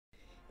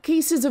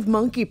Cases of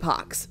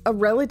monkeypox, a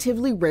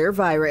relatively rare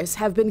virus,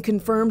 have been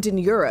confirmed in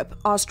Europe,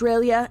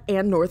 Australia,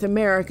 and North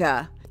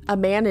America. A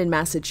man in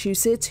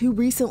Massachusetts who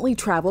recently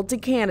traveled to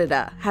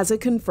Canada has a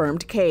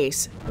confirmed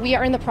case. We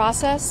are in the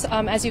process,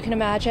 as you can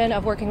imagine,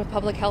 of working with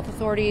public health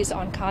authorities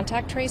on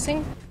contact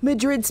tracing.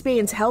 Madrid,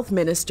 Spain's health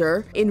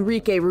minister,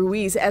 Enrique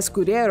Ruiz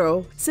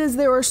Escudero, says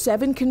there are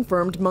 7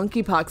 confirmed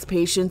monkeypox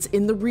patients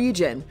in the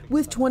region,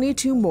 with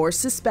 22 more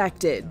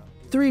suspected.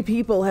 3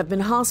 people have been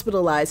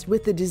hospitalized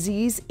with the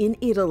disease in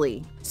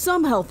Italy.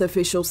 Some health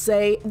officials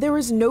say there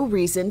is no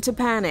reason to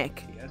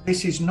panic.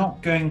 This is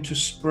not going to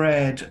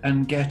spread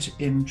and get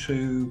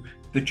into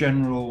the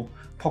general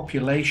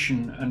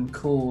population and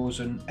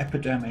cause an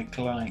epidemic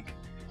like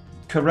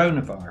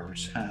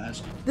coronavirus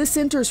has. The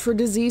Centers for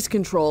Disease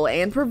Control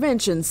and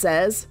Prevention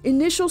says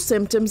initial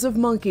symptoms of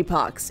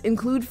monkeypox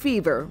include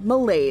fever,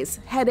 malaise,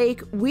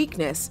 headache,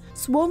 weakness,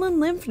 swollen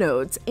lymph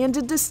nodes, and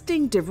a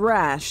distinctive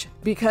rash.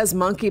 Because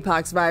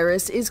monkeypox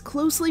virus is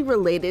closely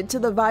related to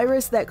the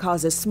virus that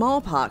causes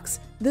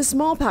smallpox, the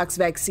smallpox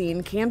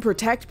vaccine can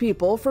protect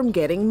people from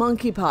getting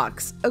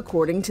monkeypox,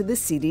 according to the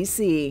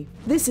CDC.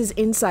 This is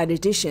Inside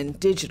Edition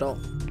Digital.